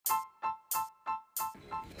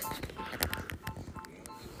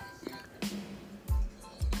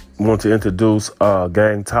want to introduce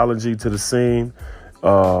gangtology to the scene.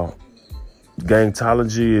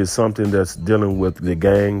 Gangtology is something that's dealing with the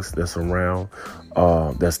gangs that's around,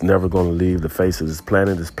 that's never going to leave the face of this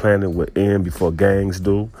planet. This planet will end before gangs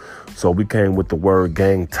do. So we came with the word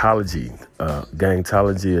gangtology.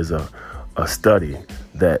 Gangtology is a study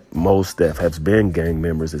that most that have been gang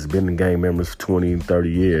members, has been gang members for 20 and 30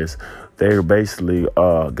 years. They're basically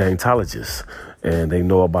gangtologists, and they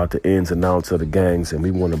know about the ins and outs of the gangs. And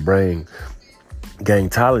we want to bring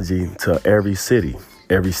gangtology to every city,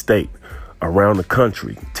 every state around the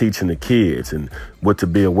country, teaching the kids and what to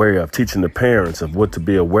be aware of, teaching the parents of what to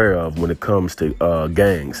be aware of when it comes to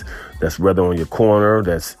gangs. That's whether on your corner,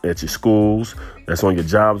 that's at your schools, that's on your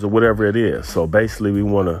jobs, or whatever it is. So basically, we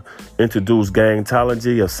want to introduce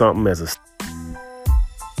gangtology as something as a